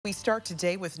We start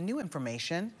today with new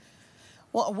information.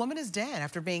 Well, a woman is dead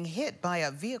after being hit by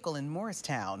a vehicle in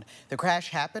Morristown. The crash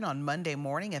happened on Monday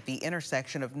morning at the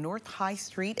intersection of North High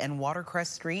Street and Watercrest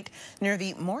Street near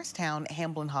the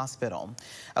Morristown-Hamblen Hospital.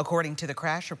 According to the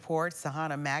crash report,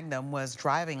 Sahana Magnum was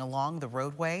driving along the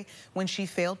roadway when she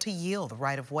failed to yield the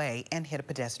right-of-way and hit a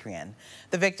pedestrian.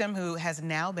 The victim, who has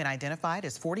now been identified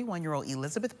as 41-year-old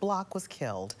Elizabeth Block, was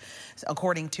killed.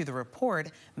 According to the report,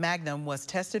 Magnum was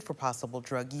tested for possible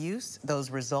drug use.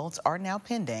 Those results are now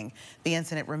pending. The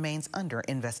incident remains under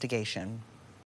investigation.